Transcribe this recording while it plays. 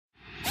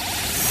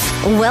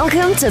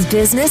Welcome to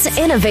Business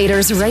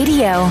Innovators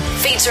Radio,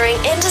 featuring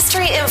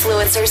industry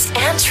influencers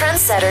and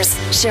trendsetters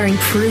sharing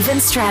proven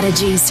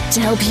strategies to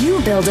help you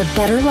build a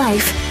better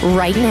life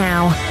right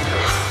now.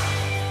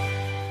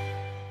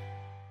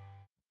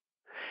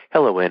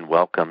 Hello and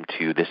welcome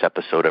to this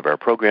episode of our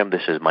program.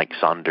 This is Mike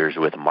Saunders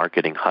with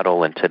Marketing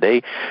Huddle, and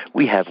today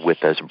we have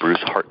with us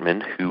Bruce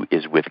Hartman, who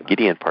is with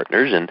Gideon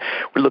Partners, and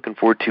we're looking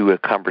forward to a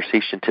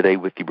conversation today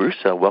with you, Bruce.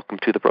 Welcome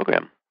to the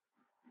program.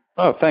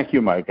 Oh, thank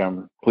you, Mike.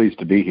 I'm pleased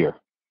to be here.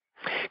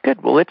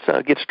 Good. Well, let's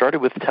get started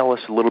with tell us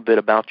a little bit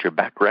about your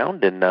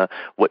background and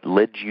what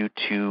led you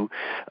to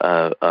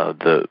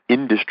the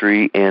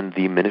industry and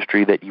the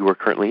ministry that you are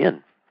currently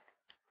in.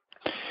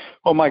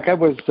 Well, Mike, I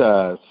was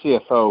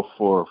CFO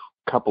for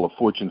a couple of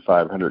Fortune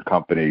 500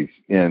 companies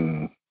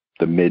in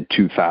the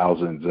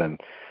mid-2000s and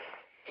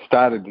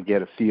started to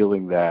get a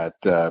feeling that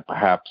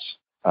perhaps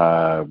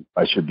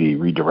I should be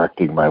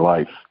redirecting my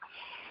life.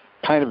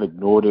 Kind of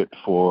ignored it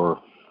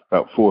for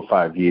about 4 or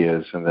 5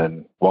 years, and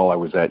then while I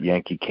was at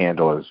Yankee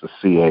Candle as the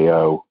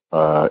CAO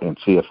and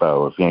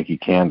CFO of Yankee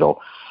Candle,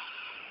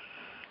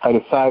 I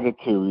decided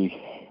to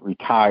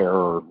retire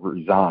or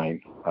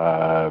resign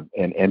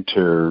and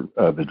enter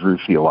the Drew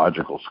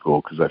Theological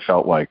School because I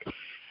felt like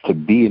to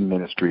be in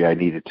ministry I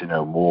needed to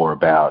know more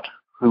about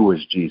who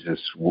was Jesus,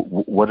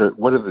 what are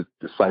the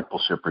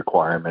discipleship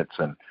requirements,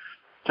 and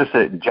just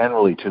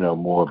generally to know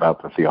more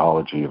about the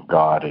theology of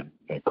God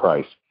and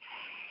Christ.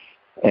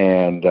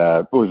 And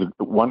it was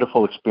a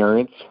wonderful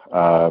experience,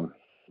 a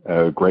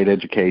great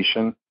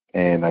education,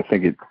 and I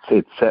think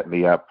it set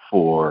me up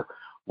for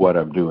what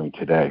I'm doing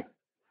today.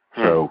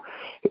 So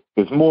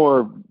it's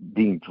more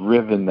being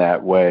driven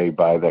that way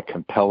by the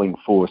compelling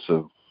force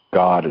of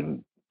God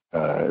and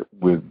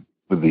with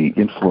the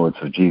influence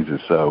of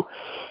Jesus. So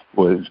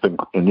it's been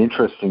an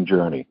interesting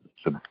journey.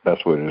 It's the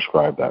best way to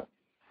describe that.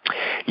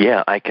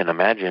 Yeah, I can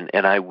imagine,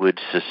 and I would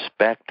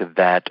suspect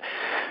that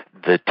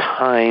the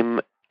time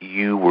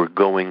you were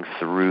going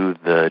through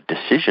the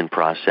decision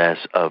process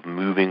of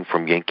moving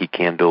from Yankee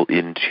Candle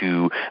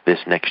into this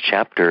next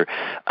chapter,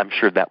 I'm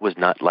sure that was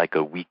not like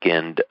a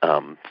weekend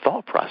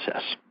thought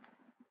process.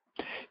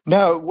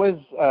 No, it was,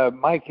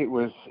 Mike.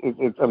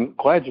 I'm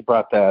glad you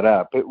brought that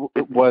up. It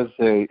was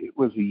a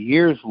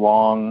years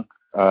long,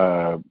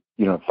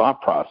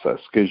 thought process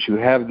because you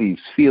have these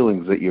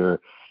feelings that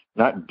you're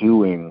not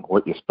doing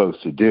what you're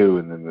supposed to do,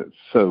 and then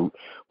so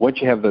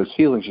once you have those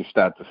feelings, you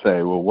start to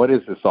say, well, what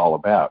is this all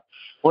about?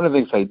 One of the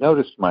things I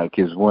noticed, Mike,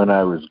 is when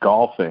I was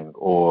golfing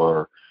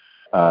or,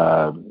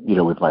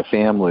 with my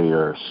family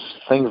or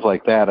things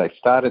like that, I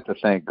started to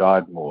thank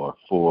God more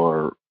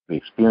for the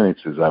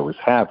experiences I was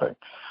having.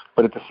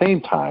 But at the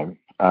same time,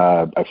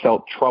 I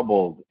felt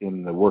troubled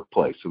in the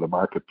workplace or the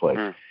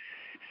marketplace.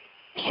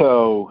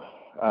 So,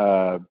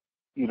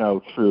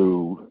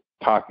 through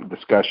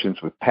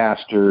discussions with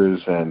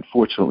pastors, and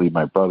fortunately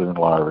my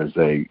brother-in-law is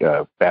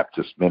a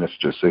Baptist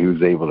minister, so he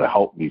was able to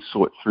help me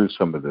sort through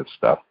some of this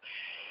stuff.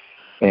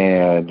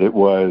 And it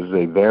was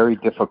a very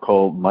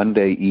difficult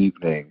Monday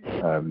evening,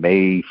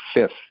 May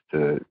 5th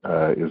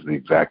is the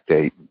exact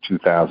date,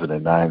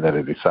 2009, that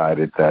I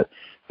decided that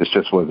this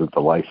just wasn't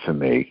the life for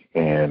me.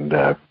 And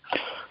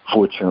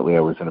fortunately, I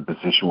was in a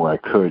position where I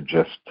could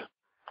just,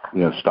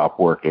 stop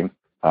working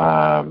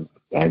and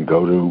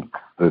go to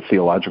the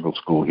theological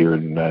school here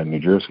in New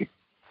Jersey.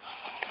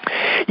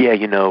 Yeah,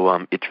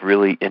 it's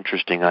really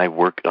interesting. I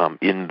work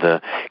in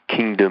the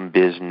kingdom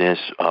business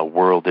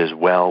world as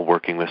well,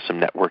 working with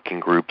some networking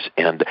groups.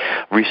 And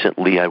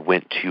recently I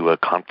went to a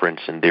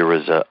conference, and there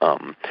was a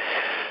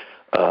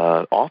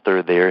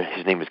author there.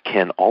 His name is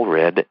Ken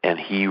Allred, and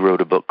he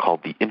wrote a book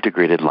called The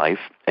Integrated Life.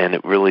 And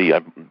it really,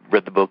 I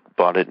read the book,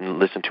 bought it, and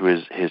listened to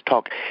his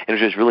talk. And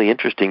it was just really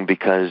interesting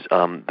because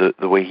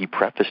the way he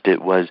prefaced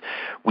it was,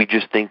 we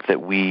just think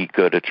that we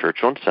go to church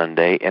on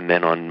Sunday, and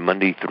then on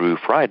Monday through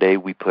Friday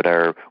we put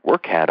our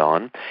work hat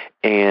on.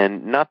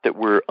 And not that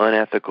we're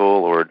unethical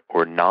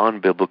or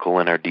non-biblical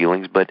in our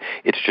dealings, but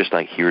it's just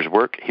like, here's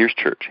work, here's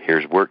church,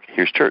 here's work,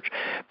 here's church.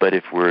 But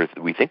if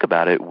we think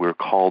about it, we're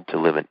called to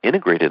live an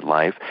integrated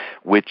life,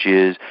 which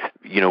is,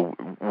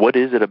 what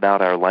is it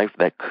about our life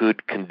that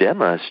could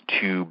condemn us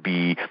to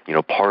be,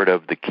 part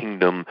of the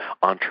kingdom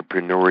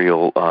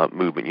entrepreneurial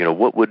movement?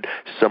 What would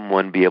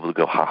someone be able to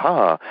go,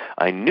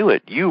 I knew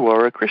it, you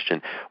are a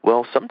Christian?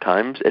 Well,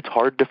 sometimes it's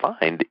hard to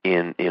find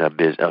in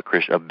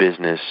a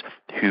business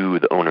who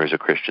the owner is a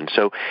Christian.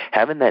 So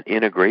having that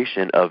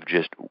integration of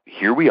just,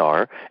 here we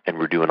are, and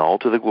we're doing all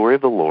to the glory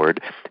of the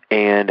Lord,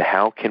 and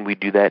how can we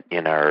do that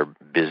in our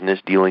business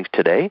dealings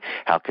today?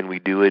 How can we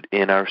do it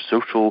in our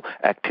social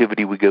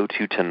activity we go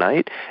to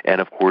tonight?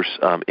 And of course,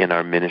 in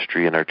our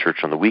ministry and our church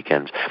on the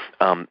weekends.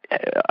 I'm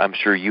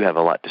sure you have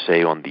a lot to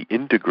say on the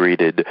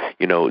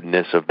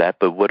integratedness of that,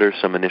 but what are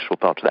some initial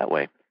thoughts that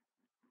way?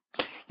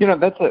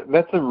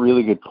 That's a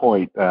really good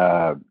point,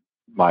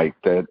 Mike,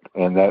 that's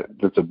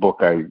a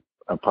book I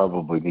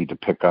probably need to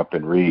pick up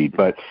and read.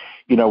 But,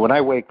 when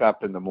I wake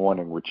up in the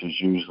morning, which is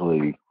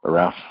usually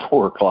around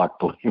 4 o'clock,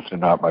 believe it or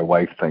not, my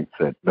wife thinks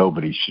that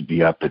nobody should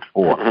be up at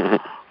 4.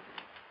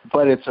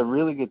 But it's a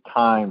really good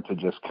time to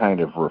just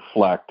kind of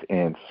reflect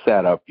and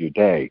set up your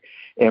day.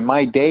 And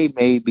my day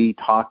may be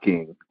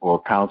talking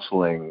or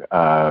counseling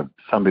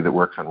somebody that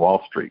works on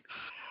Wall Street.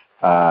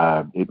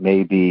 It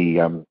may be,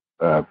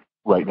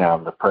 right now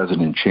I'm the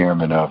president and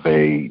chairman of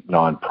a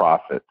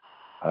nonprofit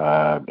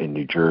in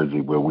New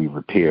Jersey where we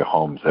repair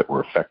homes that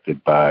were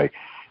affected by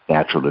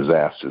natural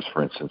disasters,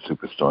 for instance,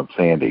 Superstorm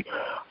Sandy.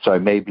 So I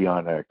may be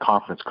on a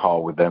conference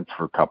call with them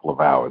for a couple of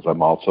hours.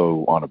 I'm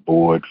also on a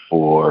board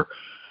for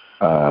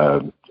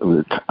what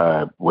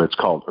it's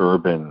called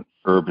urban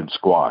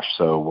squash.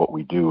 So what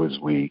we do is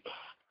we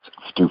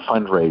do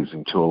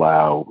fundraising to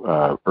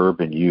allow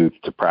urban youth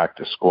to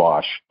practice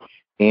squash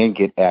and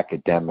get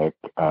academic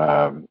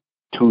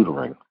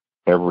tutoring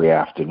every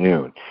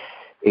afternoon.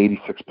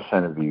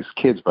 86% of these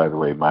kids, by the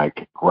way,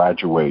 Mike,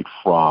 graduate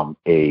from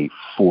a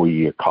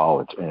 4-year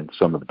college and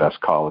some of the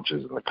best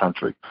colleges in the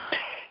country,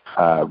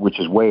 which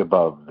is way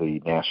above the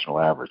national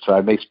average. So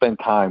I may spend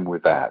time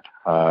with that.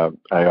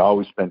 I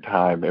always spend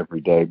time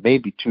every day,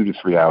 maybe 2 to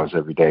 3 hours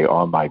every day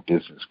on my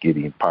business,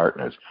 Gideon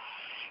Partners.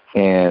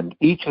 And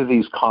each of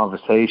these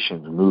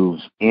conversations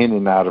moves in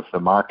and out of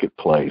the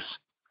marketplace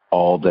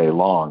all day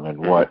long. And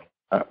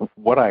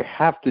what I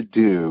have to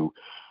do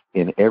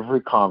in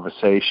every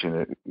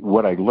conversation,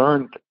 what I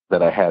learned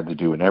that I had to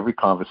do in every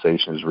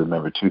conversation is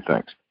remember 2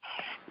 things.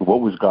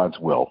 What was God's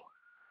will?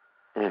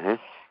 Mm-hmm.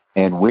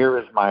 And where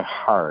is my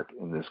heart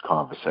in this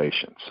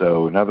conversation?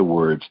 So in other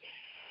words,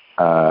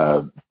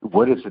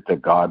 what is it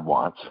that God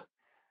wants?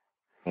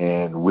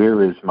 And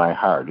where is my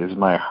heart? Is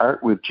my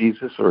heart with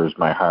Jesus or is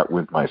my heart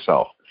with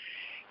myself?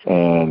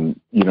 And,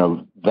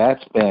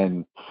 that's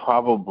been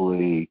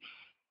probably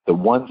the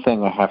one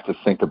thing I have to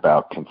think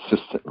about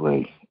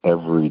consistently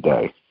every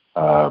day.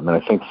 And I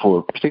think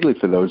particularly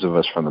for those of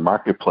us from the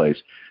marketplace,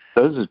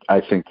 those are,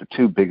 I think, the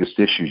 2 biggest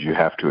issues you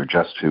have to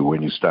adjust to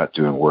when you start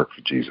doing work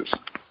for Jesus.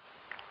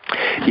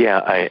 Yeah,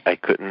 I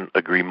couldn't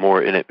agree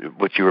more. And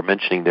what you were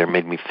mentioning there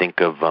made me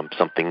think of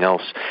something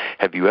else.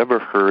 Have you ever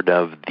heard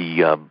of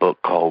the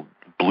book called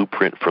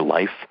Blueprint for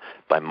Life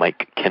by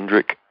Mike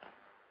Kendrick?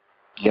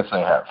 Yes, I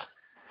have.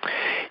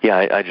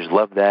 Yeah, I just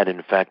love that.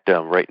 In fact,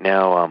 right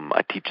now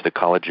I teach the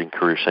college and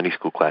career Sunday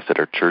school class at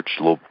our church,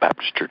 a little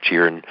Baptist church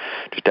here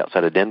just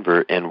outside of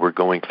Denver, and we're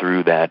going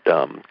through that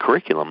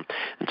curriculum.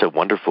 It's a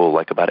wonderful,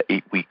 about an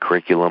 8-week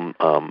curriculum,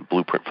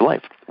 Blueprint for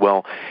Life.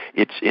 Well,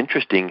 it's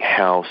interesting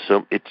how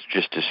it's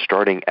just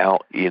starting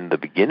out in the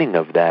beginning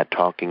of that,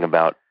 talking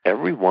about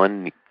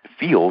everyone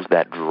feels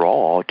that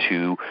draw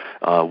to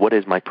what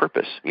is my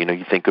purpose.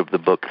 You think of the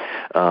book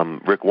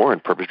Rick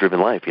Warren, Purpose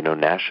Driven Life,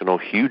 national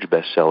huge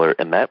bestseller,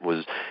 and that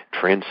was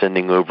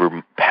transcending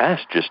over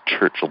past just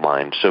church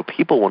lines. So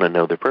people want to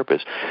know their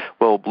purpose.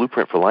 Well,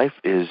 Blueprint for Life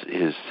is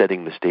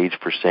setting the stage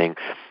for saying,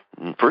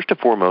 first and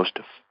foremost,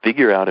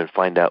 figure out and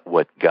find out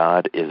what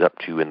God is up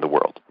to in the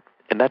world.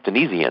 And that's an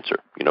easy answer,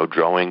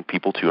 drawing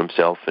people to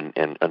himself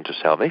and unto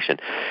salvation.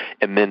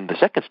 And then the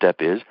second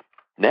step is,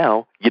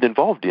 now get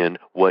involved in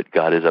what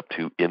God is up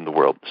to in the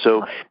world.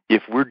 So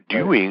if we're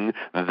doing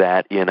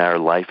that in our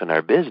life and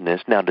our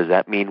business, now does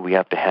that mean we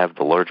have to have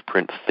the large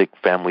print, thick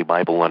family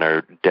Bible on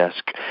our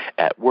desk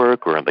at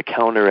work or on the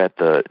counter at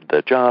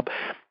the job?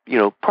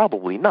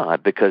 Probably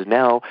not, because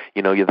now,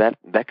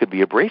 that could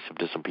be abrasive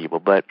to some people.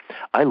 But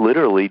I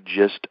literally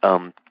just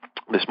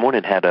this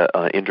morning had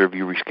an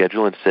interview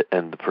rescheduled,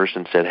 and the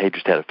person said, hey,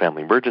 just had a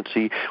family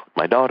emergency with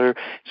my daughter.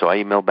 So I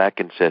emailed back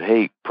and said,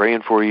 hey,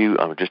 praying for you.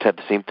 Just had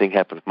the same thing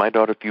happen with my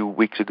daughter a few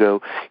weeks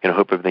ago.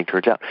 Hope everything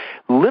turns out.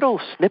 Little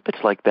snippets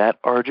like that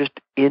are just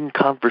in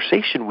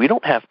conversation. We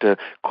don't have to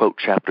quote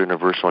chapter and a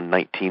verse on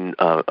 19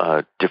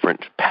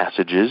 different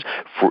passages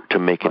to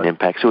make an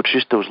impact. So it's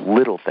just those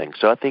little things.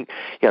 So I think,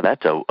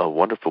 that's a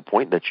wonderful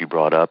point that you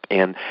brought up.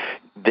 And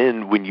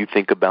then when you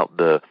think about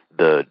the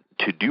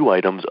to-do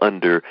items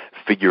under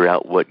figure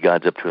out what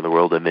God's up to in the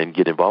world and then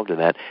get involved in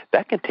that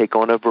can take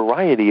on a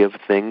variety of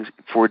things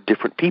for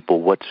different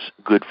people. What's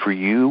good for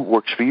you,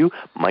 works for you,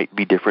 might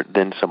be different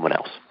than someone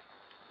else.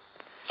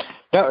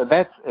 No,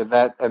 that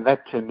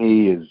to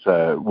me is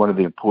one of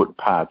the important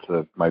parts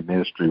of my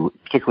ministry,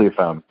 particularly if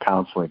I'm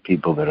counseling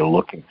people that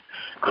are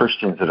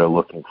Christians that are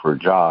looking for a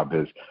job,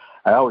 is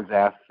I always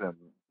ask them,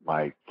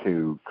 Mike,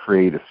 to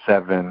create a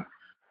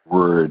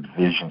 7-word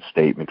vision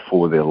statement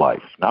for their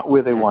life, not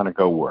where they want to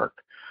go work,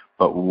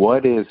 but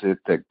what is it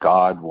that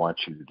God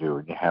wants you to do,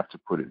 and you have to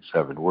put it in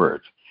 7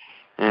 words.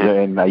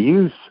 And I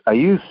use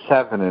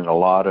 7 in a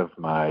lot of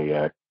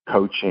my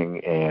coaching,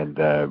 and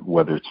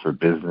whether it's for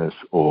business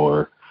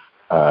or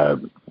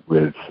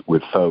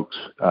with folks,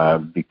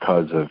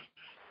 because of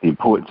the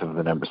importance of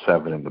the number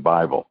 7 in the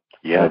Bible.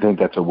 Yeah, and I think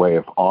that's a way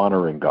of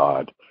honoring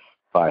God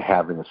by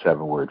having a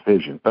 7-word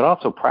vision, but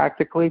also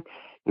practically.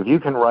 If you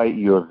can write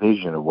your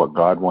vision of what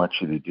God wants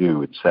you to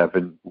do in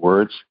 7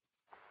 words,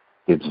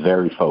 it's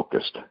very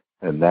focused.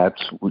 And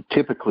that's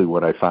typically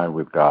what I find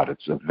with God.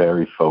 It's a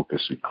very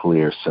focused and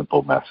clear,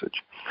 simple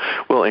message.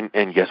 Well,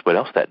 and guess what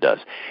else that does?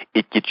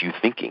 It gets you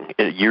thinking.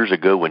 Years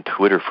ago when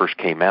Twitter first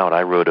came out,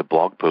 I wrote a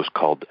blog post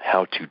called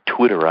How to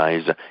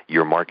Twitterize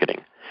Your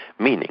Marketing.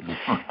 Meaning,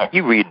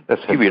 you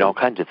read all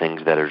kinds of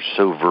things that are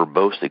so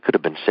verbose that could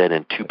have been said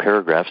in 2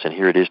 paragraphs, and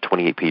here it is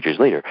 28 pages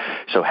later.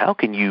 So how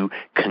can you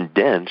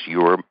condense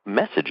your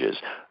messages,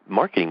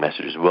 marketing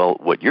messages? Well,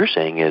 what you're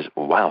saying is,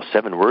 wow,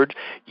 7 words.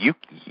 You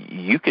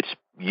could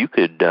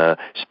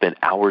spend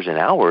hours and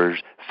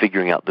hours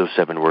figuring out those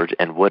 7 words.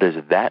 And what does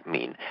that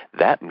mean?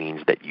 That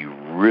means that you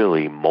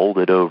really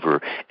molded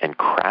over and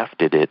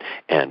crafted it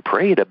and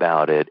prayed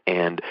about it.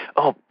 And,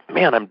 oh,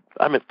 man,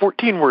 I'm at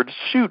 14 words.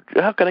 Shoot,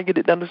 how can I get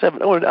it down to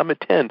 7? Oh, I'm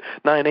at 10,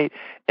 9, 8.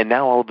 And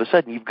now all of a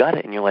sudden you've got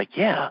it, and you're like,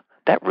 yeah,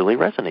 that really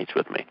resonates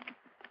with me.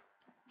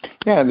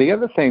 Yeah, and the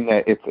other thing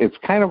that it's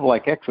kind of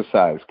like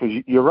exercise,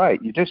 because you're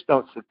right. You just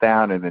don't sit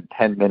down and in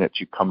 10 minutes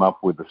you come up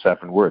with the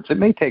 7 words. It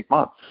may take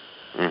months.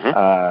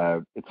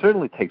 Mm-hmm. It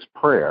certainly takes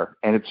prayer,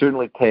 and it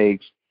certainly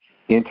takes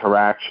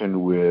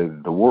interaction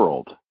with the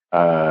world,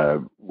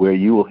 where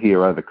you will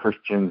hear other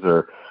Christians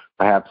or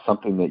perhaps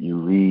something that you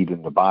read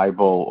in the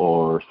Bible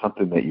or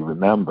something that you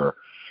remember.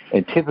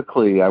 And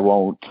typically I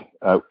won't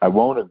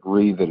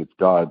agree that it's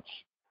God's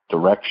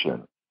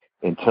direction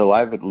until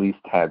I've at least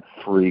had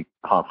 3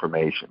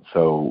 confirmations.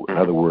 So in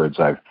other words,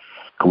 I've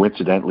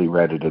coincidentally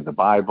read it in the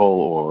Bible,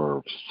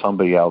 or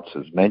somebody else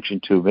has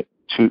mentioned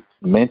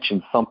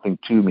something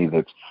to me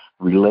that's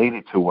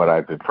related to what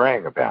I've been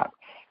praying about.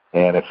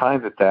 And I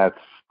find that that's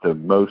the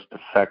most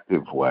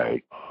effective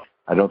way.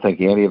 I don't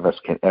think any of us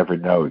can ever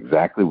know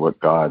exactly what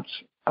God's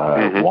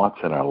wants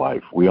in our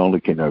life. We only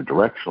can know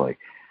directionally.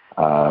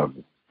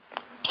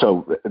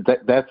 So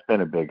that's been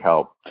a big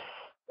help.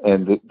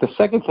 And the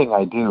second thing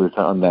I do is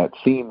on that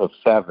theme of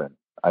 7,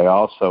 I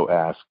also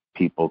ask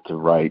people to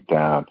write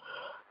down,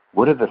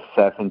 what are the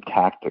 7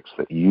 tactics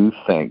that you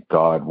think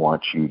God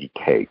wants you to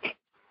take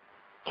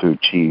to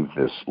achieve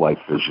this life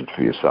vision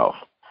for yourself?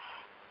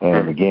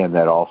 And again,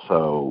 that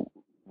also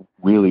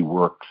really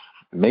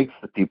makes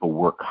the people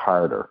work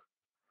harder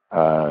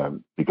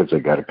because they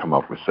got to come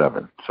up with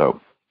 7.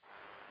 So.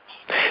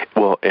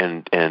 Well,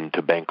 and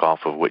to bank off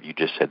of what you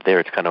just said there,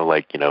 it's kind of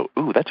like,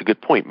 ooh, that's a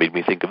good point. Made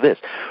me think of this.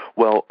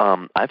 Well,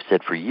 I've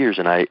said for years,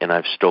 and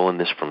I've stolen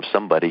this from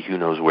somebody, who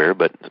knows where,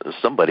 but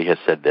somebody has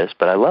said this,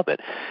 but I love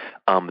it.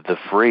 The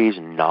phrase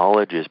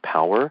 "knowledge is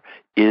power"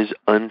 is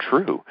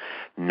untrue.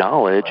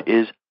 Knowledge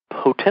is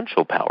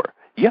potential power.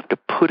 You have to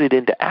put it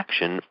into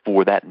action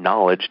for that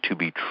knowledge to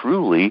be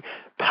truly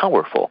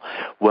powerful.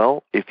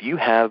 Well, if you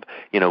have,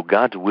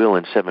 God's will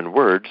in 7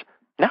 words,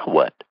 now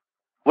what?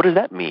 What does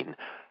that mean?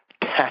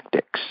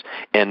 Tactics.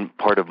 And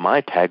part of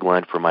my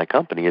tagline for my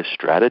company is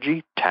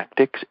strategy,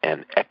 tactics,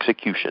 and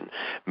execution.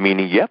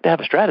 Meaning you have to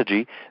have a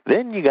strategy,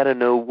 then you got to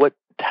know what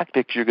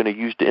tactics you're going to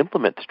use to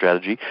implement the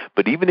strategy.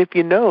 But even if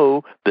you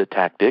know the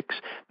tactics,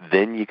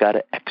 then you got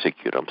to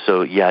execute them.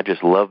 So yeah, I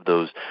just love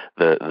the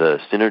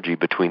synergy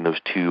between those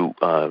 2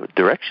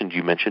 directions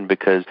you mentioned,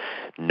 because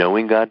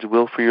knowing God's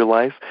will for your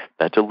life,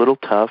 that's a little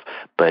tough.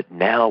 But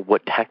now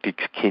what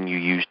tactics can you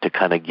use to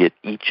kind of get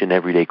each and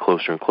every day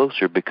closer and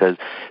closer? Because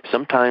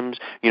sometimes,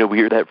 we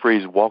hear that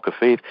phrase, walk of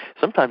faith.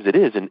 Sometimes it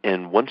is,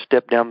 and one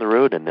step down the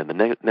road, and then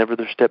the never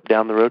step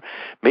down the road.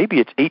 Maybe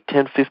it's 8,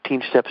 10,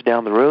 15 steps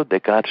down the road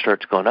that God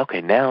starts going,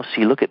 okay, now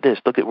see, look at this.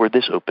 Look at where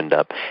this opened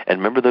up. And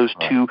remember those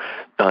 2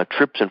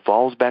 trips and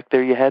falls back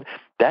there you had?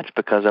 That's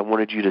because I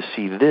wanted you to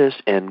see this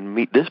and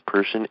meet this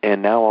person,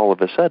 and now all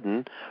of a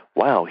sudden,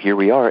 wow, here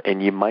we are,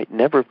 and you might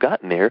never have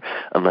gotten there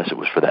unless it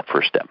was for that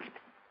first step.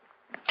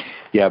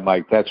 Yeah,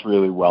 Mike, that's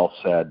really well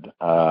said.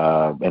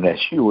 And as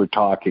you were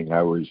talking,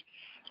 I was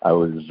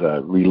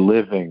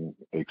reliving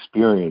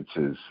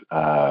experiences,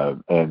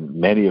 and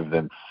many of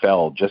them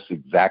fell just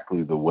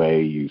exactly the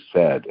way you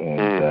said.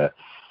 And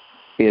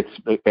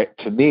it's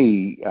to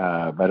me,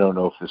 I don't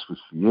know if this was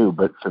for you,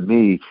 but for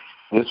me,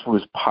 this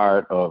was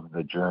part of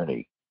the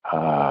journey,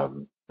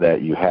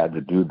 that you had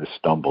to do the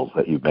stumbles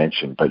that you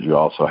mentioned, but you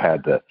also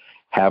had to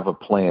have a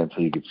plan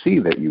so you could see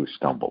that you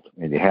stumbled,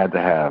 and you had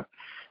to have,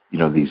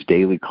 these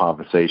daily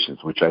conversations,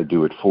 which I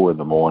do at 4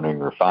 a.m.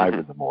 or 5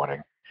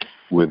 a.m.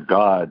 with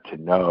God, to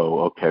know,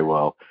 okay,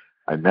 well,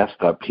 I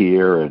messed up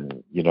here,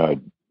 and I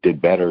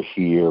did better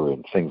here,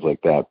 and things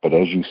like that. But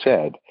as you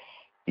said,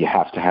 you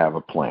have to have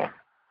a plan.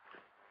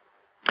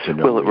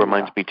 Well, it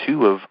reminds me,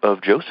 too,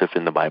 of Joseph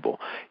in the Bible.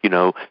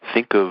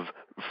 Think of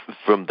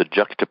from the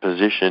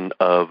juxtaposition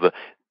of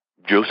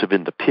Joseph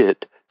in the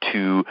pit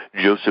to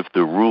Joseph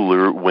the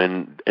ruler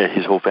when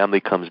his whole family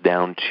comes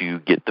down to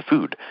get the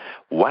food.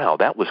 Wow,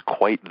 that was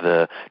quite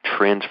the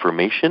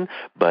transformation,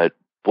 but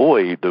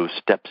boy, those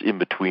steps in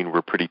between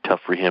were pretty tough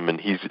for him, and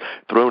he's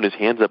thrown his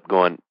hands up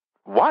going,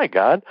 why,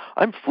 God?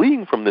 I'm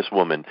fleeing from this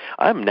woman.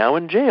 I'm now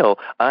in jail.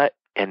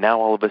 And now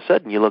all of a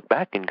sudden you look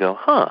back and go,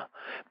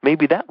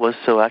 maybe that was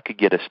so I could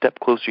get a step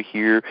closer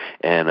here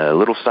and a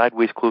little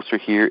sideways closer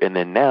here, and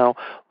then now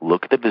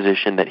look at the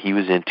position that he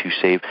was in to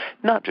save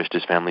not just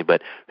his family,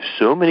 but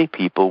so many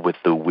people with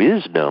the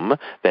wisdom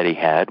that he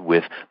had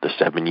with the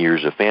 7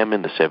 years of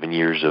famine, the 7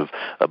 years of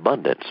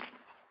abundance.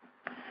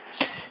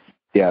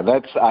 Yeah,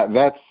 that's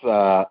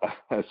a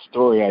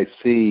story I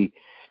see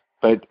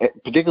But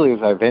particularly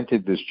as I've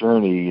entered this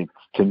journey,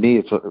 to me,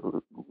 it's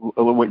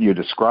what you're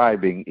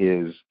describing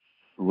is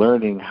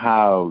learning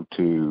how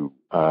to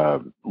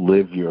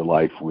live your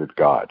life with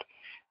God,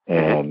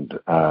 and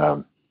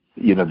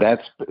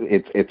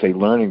it's a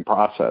learning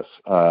process.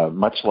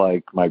 Much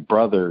like my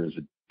brother is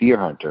a deer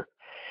hunter,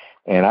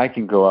 and I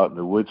can go out in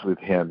the woods with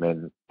him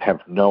and have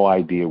no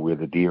idea where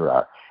the deer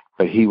are,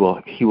 but he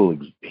will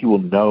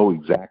know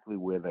exactly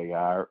where they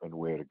are and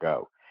where to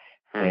go.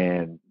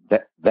 And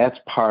that's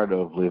part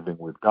of living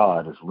with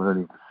God, is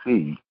learning to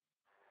see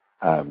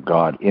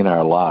God in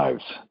our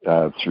lives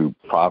through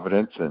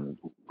providence, and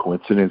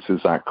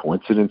coincidences aren't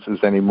coincidences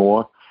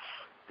anymore.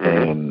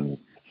 And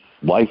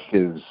life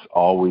is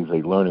always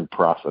a learning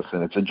process,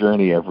 and it's a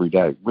journey every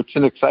day, which is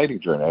an exciting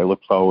journey. I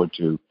look forward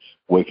to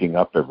waking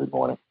up every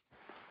morning.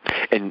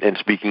 And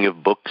speaking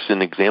of books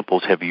and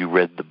examples, have you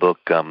read the book,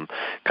 kind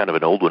of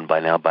an old one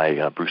by now,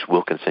 by Bruce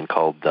Wilkinson,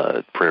 called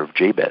The Prayer of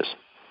Jabez?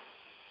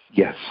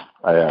 Yes,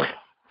 I have.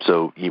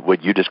 So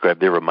what you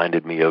described there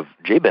reminded me of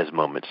Jabez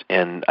moments,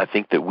 and I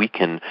think that we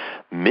can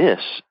miss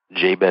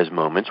Jabez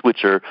moments,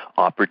 which are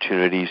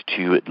opportunities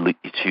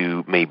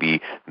to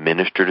maybe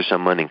minister to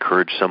someone,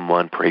 encourage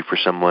someone, pray for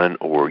someone,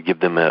 or give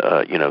them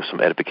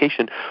some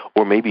edification,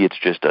 or maybe it's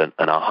just an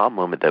aha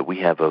moment that we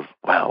have of,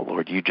 wow,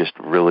 Lord, you just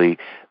really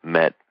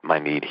met my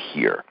need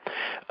here.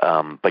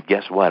 But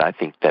guess what? I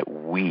think that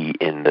we,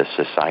 in the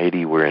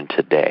society we're in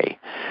today,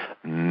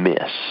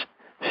 miss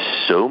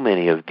so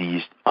many of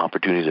these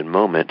opportunities and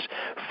moments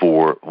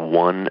for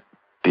one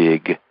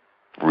big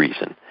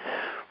reason.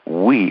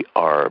 We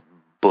are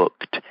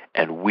booked,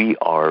 and we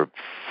are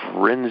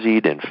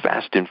frenzied and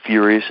fast and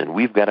furious, and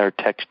we've got our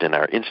text and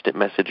our instant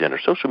message and our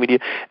social media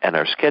and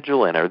our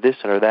schedule and our this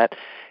and our that,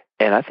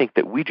 and I think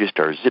that we just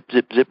are zip,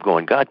 zip, zip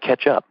going, God,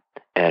 catch up.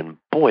 And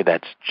boy,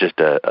 that's just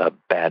a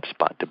bad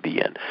spot to be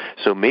in.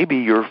 So maybe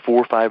you're 4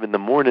 or 5 in the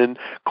morning,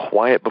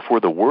 quiet before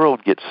the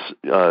world gets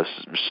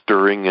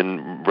stirring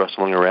and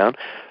rustling around.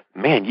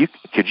 Man,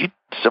 could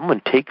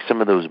someone take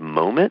some of those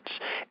moments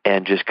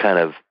and just kind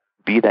of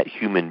be that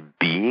human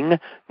being,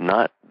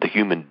 not the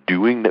human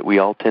doing that we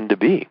all tend to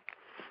be?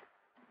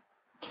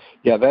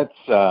 Yeah,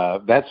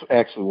 that's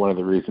actually one of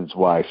the reasons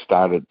why I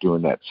started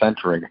doing that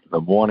centering in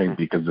the morning,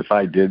 because if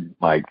I did,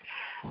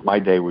 my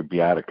day would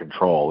be out of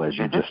control, as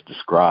you just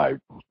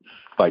described,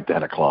 by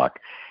 10 o'clock.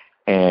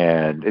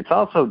 And it's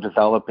also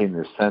developing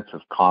this sense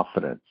of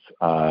confidence.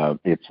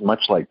 It's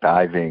much like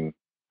diving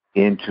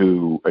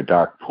into a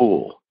dark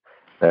pool.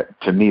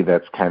 That, to me,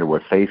 that's kind of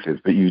what faith is.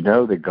 But you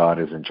know that God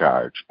is in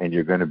charge, and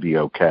you're going to be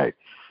okay.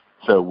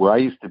 So where I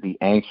used to be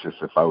anxious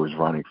if I was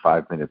running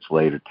 5 minutes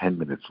late or 10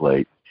 minutes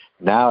late,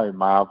 now I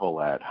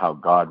marvel at how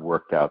God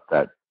worked out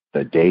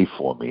the day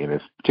for me,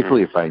 and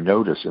particularly if I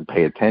notice and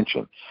pay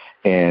attention.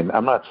 And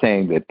I'm not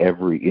saying that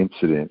every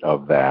incident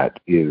of that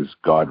is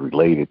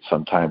God-related.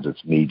 Sometimes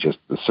it's me just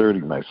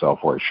asserting myself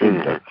where I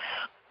shouldn't have.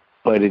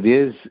 But it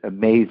is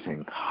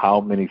amazing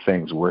how many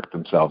things work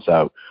themselves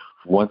out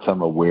once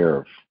I'm aware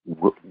of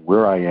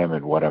where I am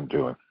and what I'm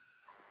doing.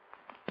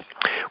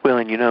 Well,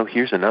 and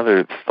here's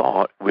another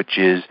thought, which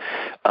is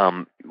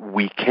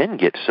we can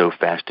get so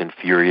fast and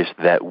furious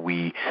that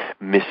we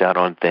miss out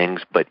on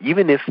things. But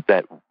even if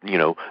that,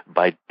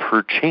 by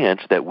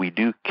perchance that we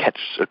do catch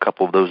a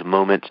couple of those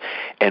moments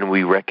and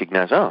we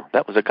recognize, oh,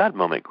 that was a God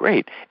moment,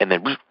 great, and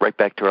then right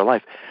back to our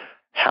life.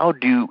 How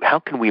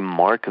can we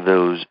mark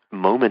those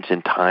moments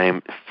in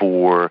time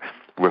for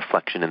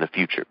reflection in the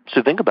future?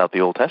 So think about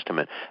the Old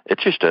Testament.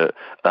 It's just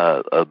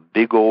a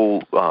big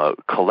old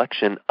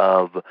collection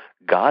of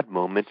God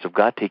moments, of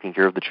God taking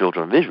care of the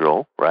children of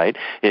Israel, right?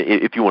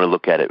 If you want to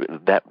look at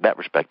it that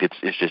respect,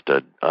 it's just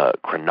a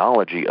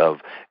chronology of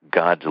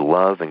God's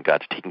love and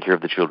God's taking care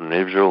of the children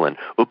of Israel, and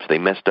oops, they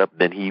messed up,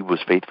 then he was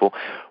faithful.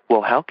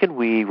 Well, how can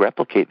we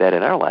replicate that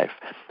in our life?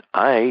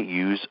 I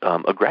use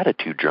a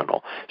gratitude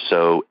journal.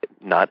 So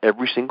not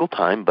every single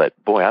time, but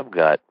boy, I've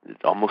got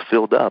almost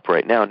filled up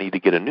right now. I need to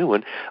get a new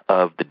one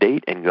of the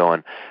date and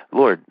going,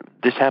 Lord,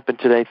 this happened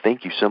today.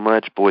 Thank you so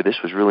much. Boy,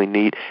 this was really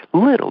neat.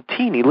 Little,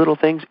 teeny little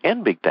things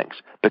and big things.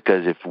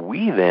 Because if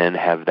we then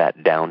have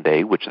that down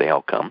day, which they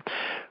all come,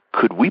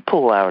 could we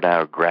pull out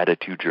our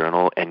gratitude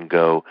journal and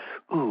go,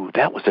 ooh,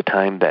 that was a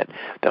time that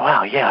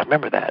wow, yeah, I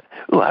remember that.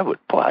 Ooh,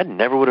 I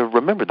never would have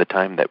remembered the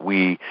time that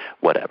we,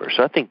 whatever.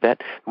 So I think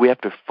that we have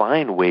to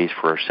find ways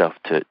for ourselves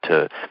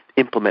to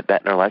implement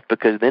that in our life,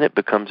 because then it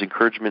becomes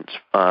encouragements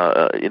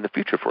in the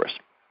future for us.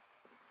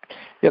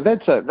 Yeah,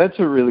 that's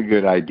a really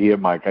good idea,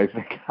 Mike. I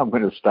think I'm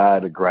going to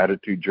start a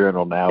gratitude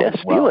journal now. Yeah,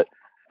 as well.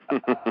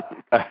 Steal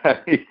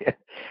it.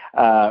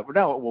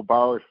 No, we'll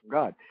borrow it from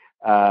God.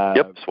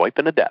 Yep, swipe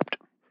and adapt.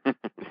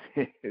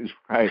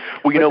 Right.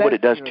 Well, you know what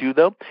it does too,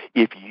 though?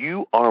 If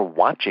you are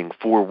watching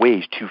for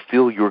ways to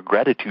fill your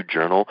gratitude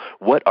journal,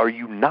 what are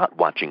you not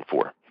watching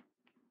for?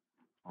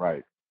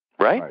 Right.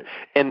 Right?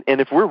 And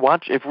if we're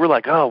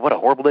like, oh, what a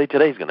horrible day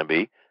today's going to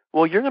be,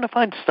 well, you're going to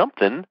find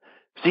something.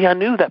 See, I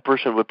knew that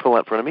person would pull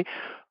out in front of me.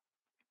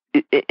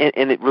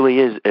 And it really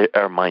is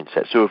our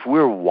mindset. So if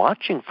we're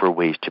watching for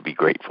ways to be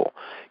grateful,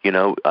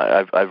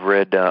 I've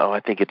read, I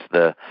think it's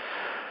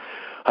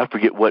I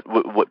forget what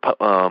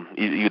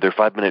either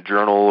 5-Minute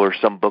Journal or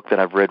some book that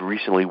I've read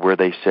recently where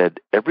they said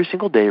every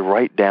single day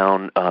write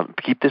down,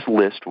 keep this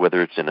list,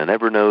 whether it's in an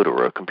Evernote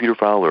or a computer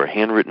file or a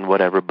handwritten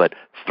whatever, but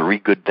 3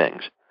 good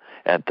things.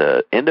 At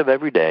the end of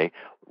every day,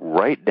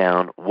 write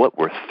down what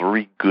were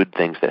 3 good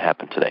things that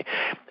happened today.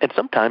 And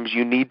sometimes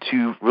you need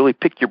to really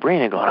pick your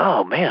brain and go,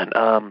 oh man,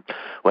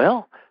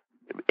 well,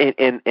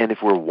 and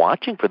if we're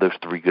watching for those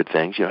 3 good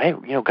things, hey,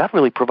 God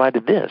really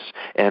provided this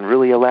and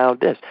really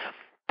allowed this.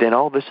 Then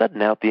all of a sudden,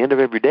 now at the end of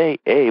every day,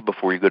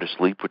 before you go to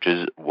sleep, which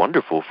is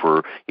wonderful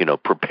for,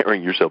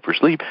 preparing yourself for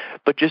sleep,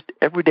 but just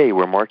every day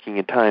we're marking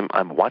in time,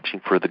 I'm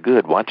watching for the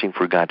good, watching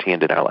for God's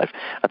hand in our life.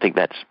 I think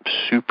that's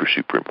super,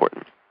 super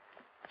important.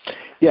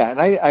 Yeah,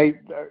 and I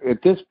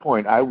at this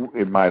point,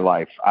 in my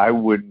life, I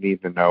wouldn't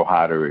even know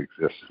how to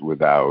exist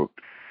without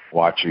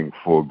watching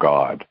for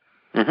God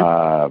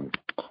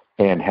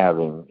and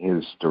having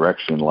His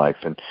direction in life.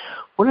 And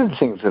one of the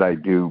things that I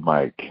do,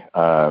 Mike,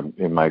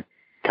 in my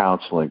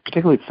counseling,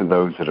 particularly for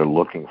those that are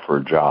looking for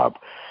a job,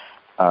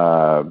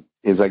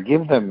 is I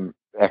give them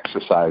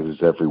exercises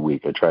every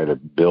week. I try to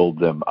build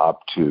them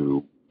up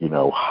to,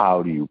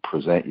 how do you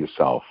present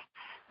yourself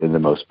in the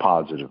most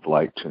positive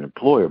light to an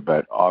employer,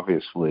 but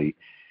obviously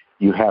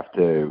you have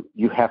to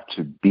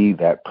be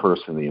that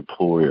person the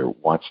employer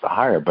wants to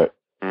hire, but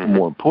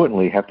more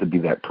importantly, you have to be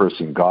that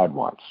person God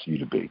wants you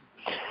to be.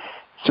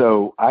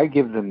 So I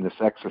give them this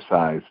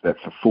exercise that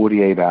for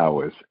 48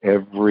 hours,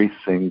 every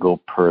single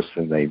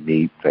person they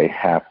meet, they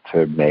have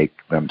to make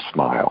them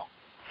smile.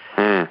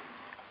 I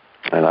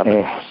love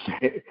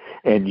it.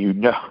 And you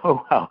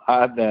know how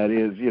hard that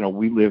is.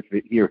 We live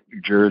here in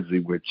New Jersey,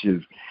 which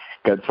is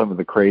got some of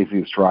the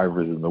craziest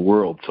drivers in the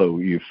world. So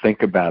you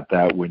think about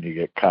that when you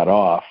get cut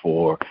off,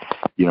 or,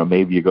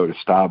 maybe you go to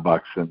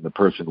Starbucks and the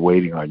person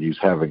waiting on you is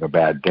having a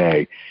bad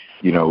day.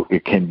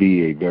 It can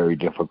be a very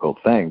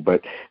difficult thing.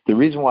 But the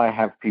reason why I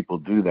have people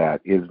do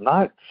that is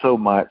not so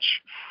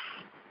much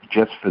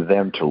just for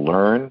them to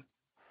learn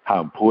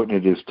how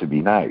important it is to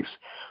be nice,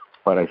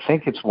 but I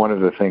think it's one of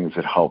the things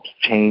that helps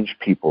change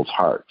people's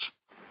hearts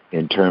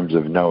in terms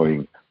of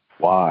knowing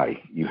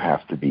why you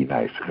have to be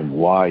nice and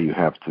why you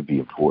have to be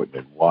important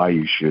and why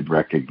you should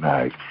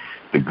recognize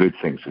the good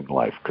things in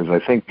life. Because I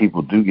think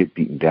people do get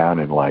beaten down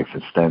in life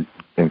and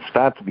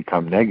start to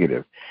become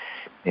negative.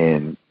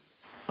 And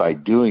by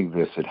doing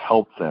this, it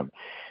helps them.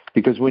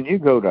 Because when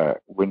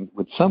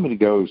somebody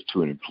goes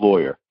to an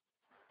employer,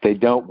 they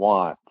don't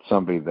want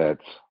somebody that's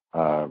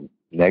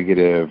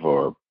negative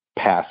or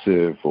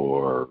passive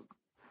or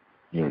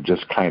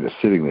just kind of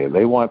sitting there.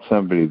 They want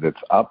somebody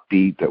that's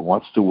upbeat, that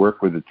wants to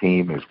work with the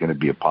team, is going to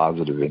be a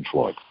positive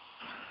influence.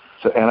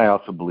 So, and I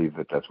also believe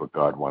that that's what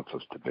God wants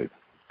us to be.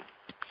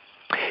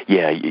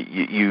 Yeah,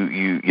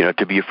 you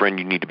to be a friend,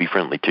 you need to be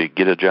friendly. To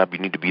get a job, you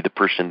need to be the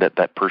person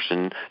that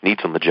person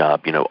needs on the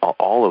job.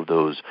 All of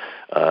those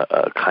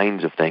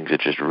kinds of things.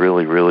 It just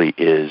really, really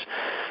is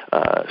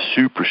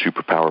super,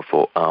 super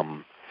powerful.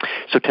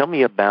 So tell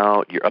me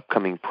about your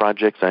upcoming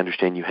projects. I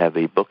understand you have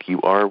a book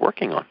you are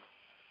working on.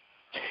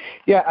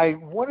 Yeah,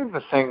 one of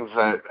the things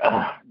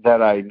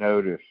that I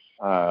notice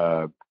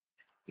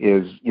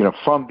is,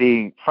 from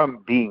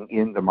being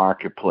in the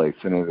marketplace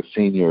and at a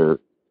senior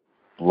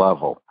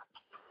level,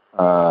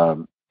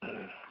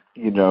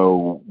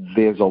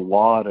 there's a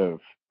lot of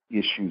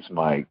issues,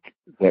 Mike,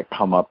 that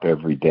come up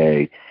every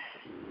day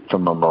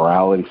from a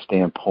morality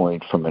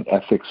standpoint, from an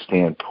ethics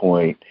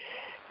standpoint,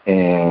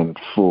 and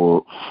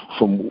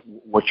from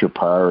what's your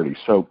priority.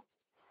 So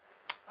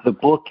the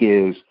book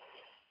is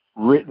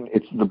written.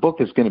 The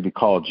book is going to be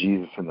called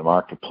Jesus in the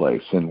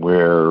Marketplace, and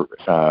we're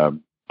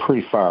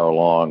pretty far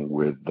along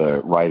with the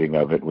writing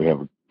of it. We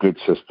have a good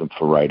system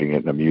for writing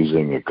it, and I'm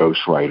using a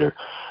ghostwriter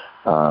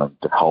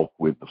to help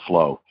with the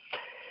flow.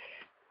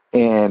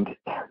 And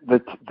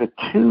the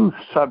 2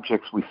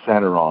 subjects we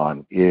center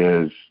on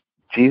is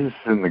Jesus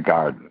in the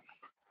Garden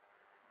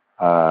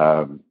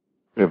of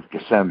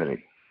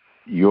Gethsemane,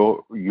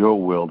 your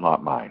will,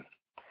 not mine.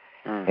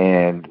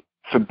 And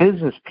for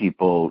business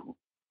people,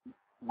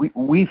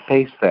 we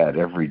face that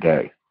every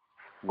day.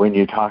 When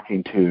you're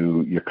talking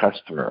to your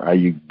customer, are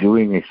you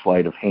doing a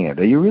sleight of hand?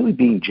 Are you really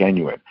being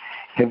genuine?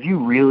 Do you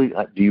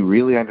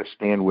really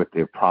understand what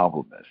their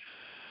problem is?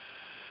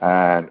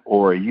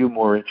 Or are you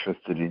more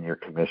interested in your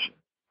commission?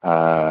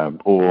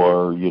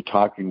 Or you're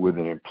talking with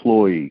an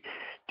employee.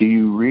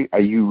 Are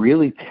you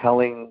really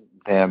telling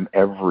them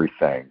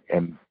everything?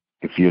 And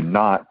if you're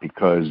not,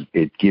 because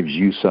it gives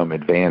you some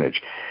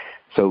advantage.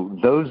 So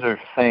those are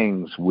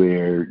things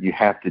where you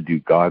have to do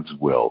God's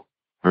will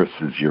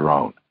versus your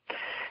own.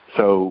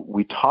 So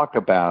we talk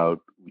about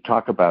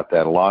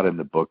that a lot in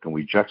the book, and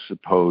we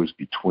juxtapose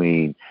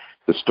between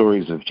the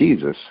stories of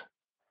Jesus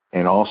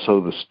and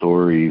also the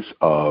stories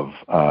of,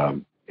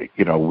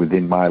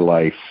 within my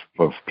life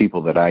of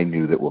people that I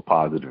knew that were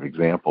positive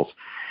examples.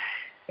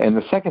 And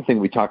the second thing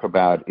we talk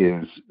about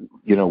is,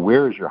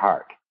 where is your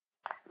heart?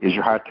 Is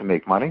your heart to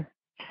make money?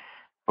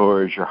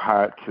 or is your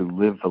heart to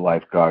live the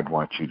life God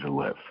wants you to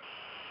live?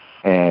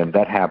 And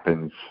that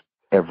happens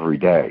every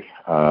day.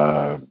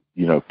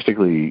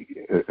 Particularly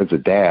as a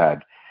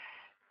dad,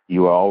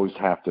 you always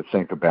have to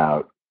think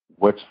about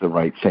what's the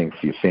right thing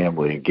for your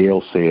family. And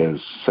Gail says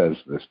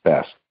this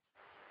best,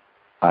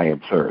 I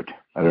am third.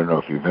 I don't know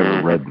if you've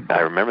ever read the book.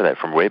 I remember that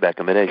from way back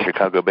in the day,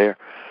 Chicago Bear.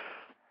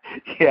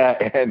 Yeah,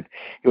 and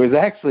it was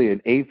actually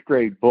an 8th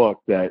grade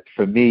book that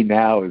for me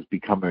now has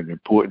become an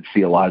important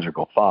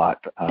theological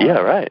thought. Yeah,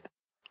 right.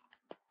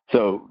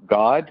 So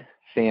God,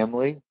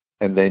 family,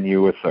 and then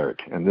you were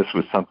third. And this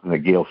was something that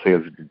Gail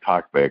says had been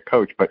talked by a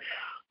coach. But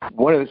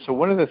one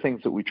of the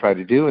things that we try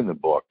to do in the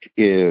book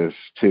is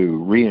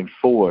to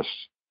reinforce.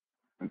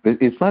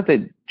 It's not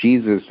that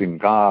Jesus and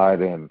God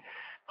and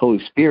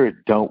Holy Spirit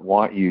don't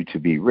want you to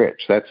be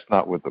rich. That's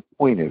not what the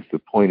point is. The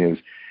point is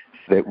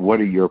that what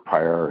are your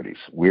priorities?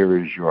 Where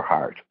is your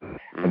heart?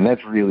 And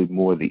that's really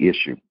more the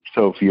issue.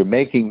 So if you're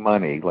making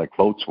money, like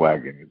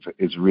Volkswagen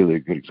is really a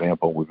good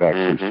example. We've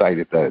actually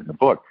cited that in the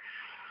book.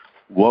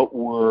 What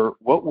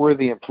were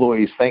the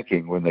employees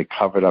thinking when they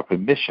covered up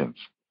emissions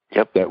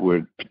that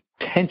would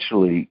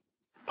potentially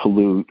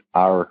pollute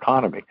our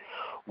economy?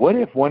 What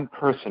if one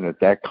person at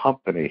that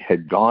company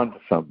had gone to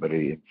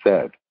somebody and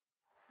said,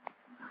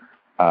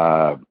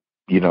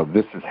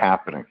 this is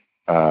happening?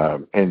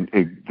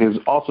 There's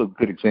also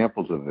good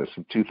examples of this.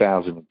 In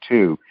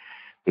 2002,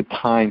 the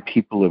Time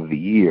People of the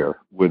Year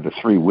were the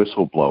 3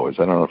 whistleblowers.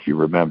 I don't know if you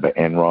remember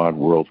Enron,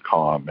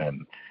 WorldCom,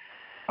 and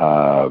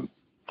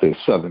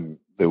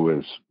there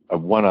was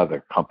one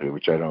other company,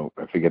 which I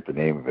forget the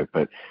name of it,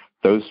 but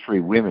those 3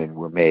 women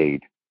were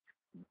made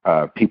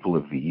People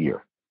of the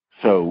Year.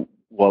 So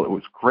while it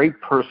was great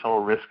personal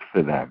risk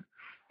for them,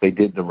 they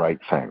did the right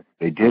thing.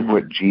 They did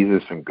what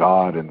Jesus and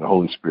God and the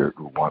Holy Spirit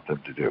would want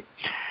them to do.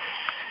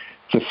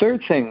 The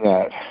third thing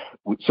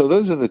so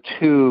those are the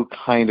 2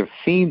 kind of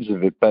themes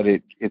of it, but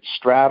it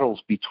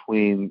straddles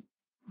between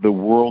the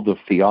world of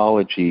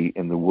theology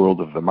and the world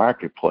of the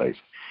marketplace.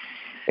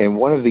 And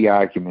one of the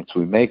arguments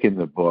we make in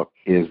the book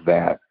is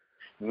that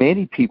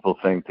many people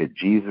think that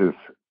Jesus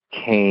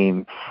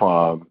came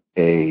from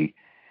the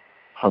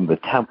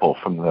temple,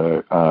 from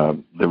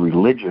the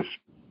religious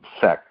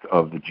sect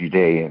of the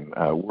Judean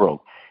world.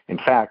 In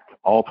fact,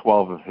 all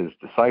 12 of his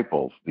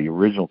disciples, the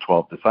original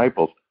 12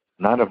 disciples,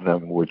 none of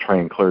them were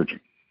trained clergy.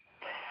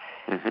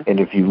 And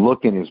if you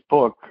look in his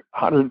book,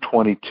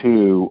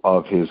 122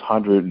 of his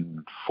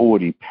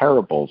 140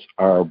 parables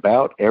are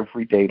about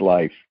everyday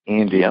life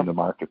and in the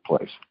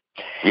marketplace.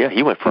 Yeah,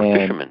 he went for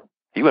fishermen.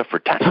 He went for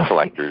tax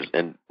collectors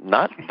and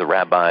not the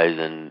rabbis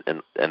and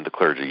the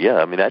clergy. Yeah,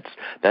 I mean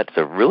that's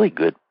a really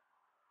good.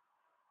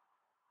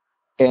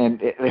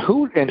 And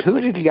who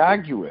did he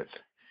argue with?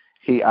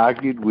 He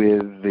argued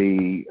with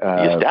the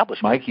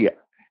establishment.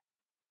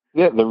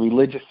 The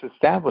religious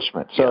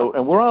establishment. So,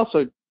 and we're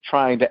also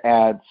trying to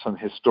add some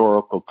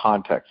historical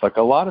context. Like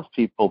a lot of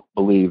people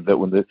believe that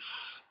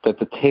that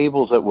the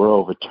tables that were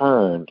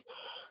overturned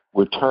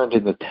were turned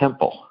in the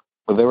temple,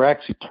 but they were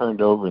actually turned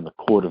over in the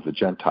court of the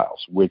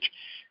Gentiles, which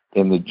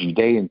in the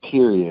Judean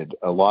period,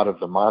 a lot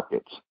of the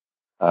markets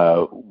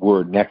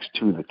were next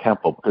to the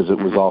temple because it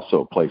was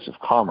also a place of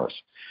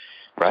commerce.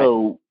 Right.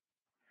 So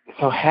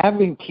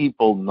having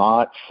people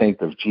not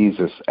think of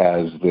Jesus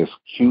as this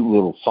cute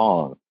little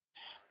song,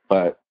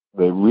 but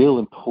the real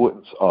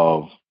importance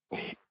of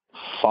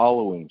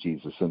following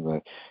Jesus and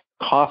the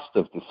cost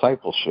of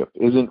discipleship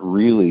isn't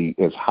really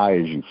as high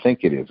as you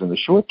think it is. In the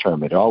short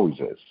term, it always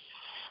is,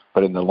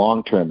 but in the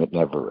long term, it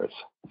never is.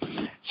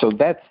 So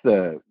that's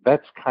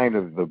kind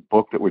of the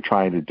book that we're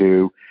trying to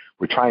do.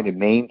 We're trying to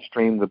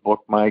mainstream the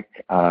book,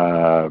 Mike,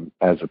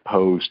 as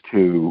opposed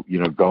to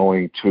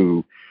going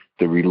to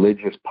the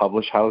religious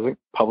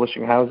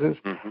publishing houses.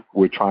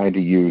 We're trying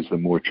to use the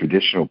more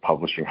traditional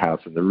publishing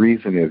house, and the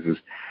reason is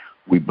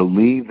we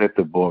believe that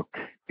the book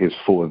is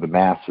for the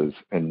masses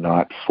and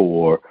not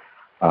for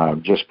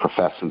just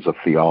professors of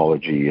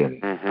theology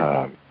and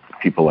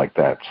people like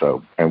that.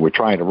 So, and we're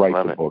trying to write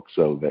the book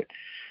so that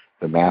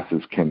the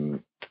masses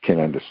can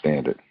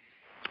understand it.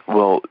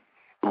 Well,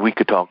 we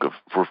could talk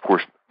for, of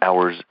course,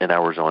 hours and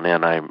hours on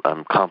end,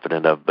 I'm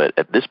confident of, but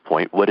at this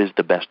point, what is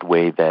the best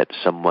way that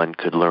someone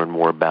could learn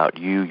more about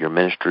you, your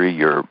ministry,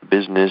 your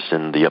business,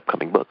 and the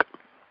upcoming book?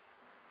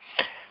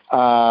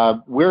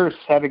 We're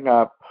setting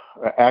up,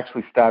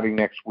 actually starting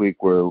next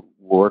week, we're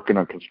working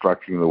on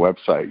constructing the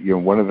website.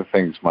 One of the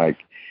things, Mike,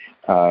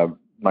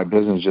 my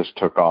business just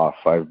took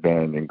off. I've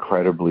been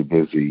incredibly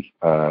busy,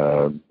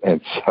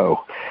 and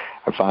so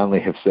I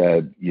finally have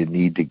said you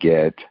need to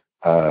get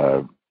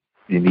a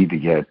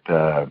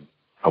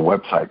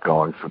website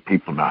going so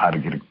people know how to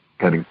get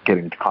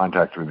into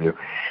contact with you.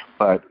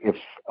 But if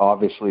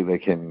obviously they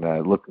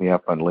can look me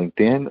up on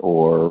LinkedIn,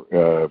 or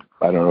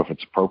I don't know if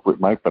it's appropriate,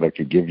 Mike, but I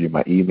could give you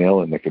my email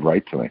and they could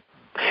write to me.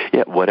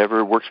 Yeah,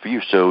 whatever works for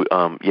you. So,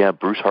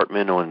 Bruce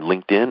Hartman on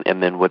LinkedIn,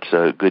 and then what's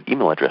a good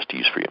email address to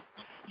use for you?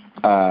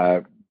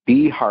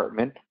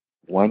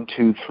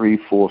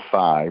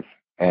 bhartman12345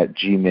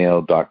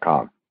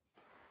 @gmail.com.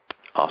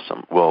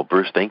 Awesome. Well,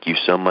 Bruce, thank you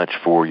so much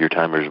for your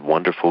time. It was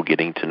wonderful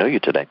getting to know you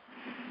today.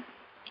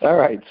 All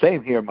right.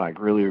 Same here, Mike.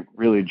 Really,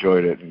 really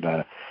enjoyed it,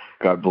 and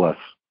God bless.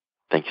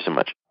 Thank you so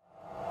much.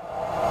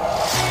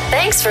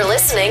 Thanks for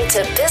listening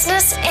to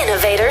Business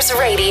Innovators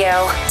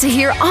Radio. To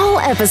hear all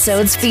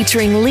episodes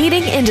featuring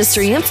leading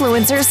industry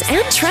influencers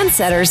and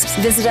trendsetters,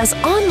 visit us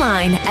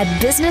online at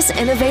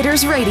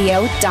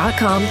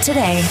businessinnovatorsradio.com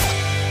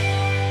today.